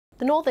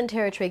The Northern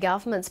Territory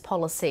Government's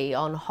policy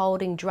on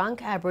holding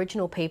drunk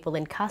Aboriginal people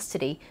in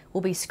custody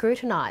will be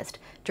scrutinised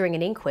during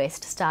an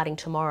inquest starting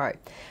tomorrow.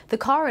 The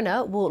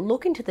coroner will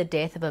look into the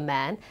death of a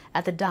man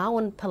at the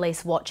Darwin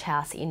Police Watch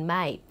House in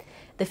May.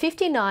 The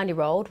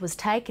 59-year-old was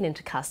taken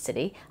into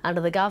custody under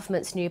the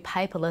government's new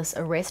paperless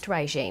arrest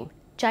regime.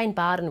 Jane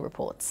Bardon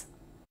reports.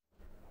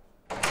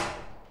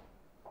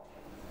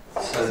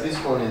 So this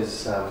one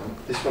is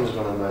one of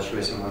the most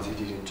recent ones he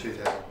did in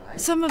 2008.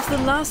 Some of the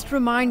last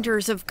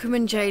reminders of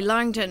Kumanjayi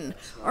Langdon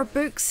are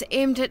books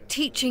aimed at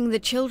teaching the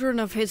children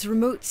of his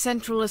remote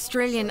Central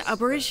Australian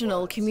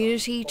Aboriginal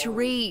community to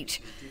read.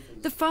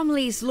 The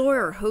family's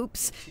lawyer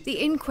hopes the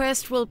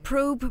inquest will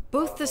probe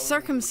both the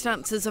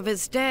circumstances of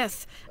his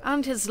death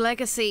and his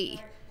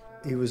legacy.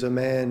 He was a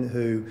man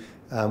who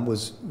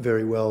was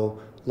very well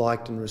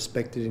liked and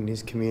respected in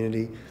his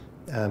community.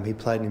 He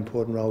played an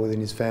important role within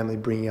his family,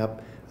 bringing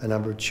up a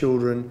number of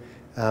children,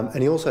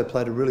 and he also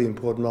played a really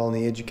important role in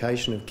the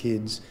education of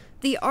kids.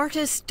 The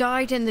artist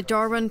died in the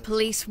Darwin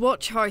Police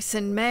Watch House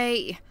in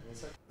May.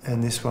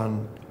 And this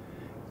one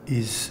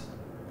is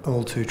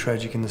all too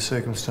tragic in the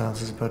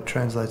circumstances, but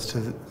translates to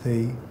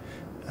the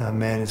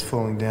man is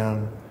falling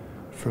down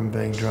from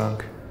being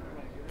drunk.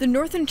 The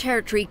Northern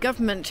Territory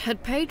Government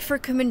had paid for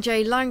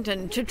Kumanjayi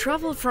Langdon to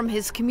travel from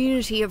his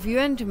community of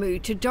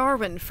Yuendamu to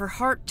Darwin for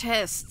heart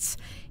tests.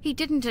 He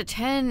didn't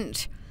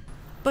attend.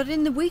 But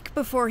in the week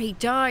before he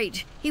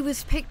died, he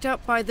was picked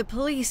up by the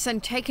police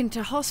and taken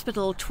to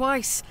hospital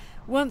twice,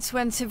 once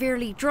when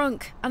severely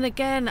drunk and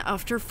again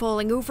after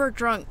falling over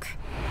drunk.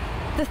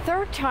 The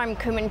third time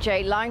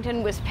Kumanjayi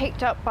Langdon was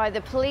picked up by the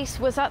police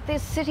was at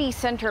this city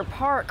centre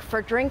park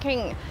for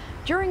drinking.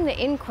 During the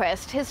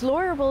inquest, his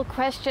lawyer will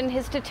question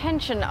his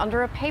detention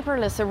under a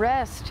paperless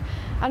arrest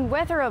and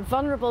whether a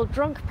vulnerable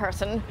drunk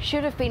person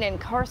should have been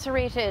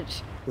incarcerated.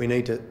 We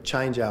need to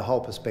change our whole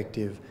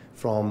perspective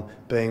from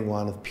being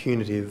one of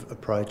punitive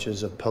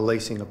approaches, of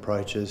policing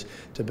approaches,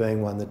 to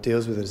being one that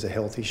deals with it as a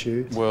health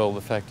issue. Well, the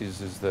fact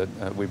is that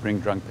we bring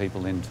drunk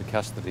people into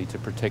custody to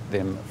protect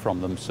them from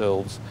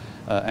themselves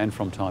and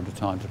from time to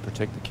time to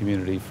protect the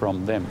community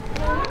from them.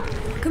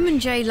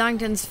 Kumanjayi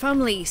Langdon's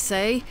family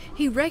say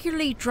he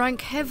regularly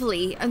drank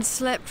heavily and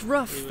slept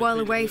rough while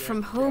away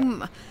from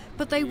home,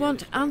 but they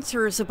want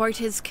answers about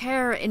his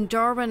care in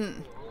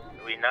Darwin.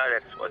 We know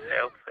that's what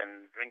health and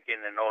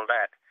drinking and all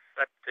that.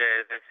 But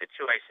the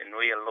situation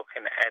we are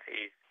looking at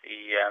is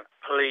the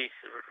police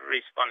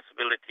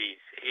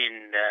responsibilities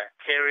in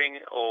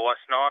caring or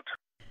what's not.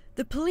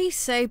 The police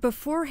say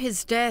before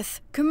his death,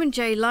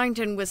 Kumanjayi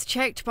Langdon was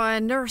checked by a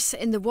nurse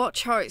in the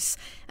watch house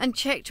and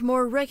checked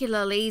more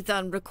regularly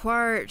than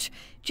required.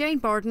 Jane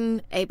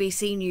Bardon,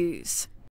 ABC News.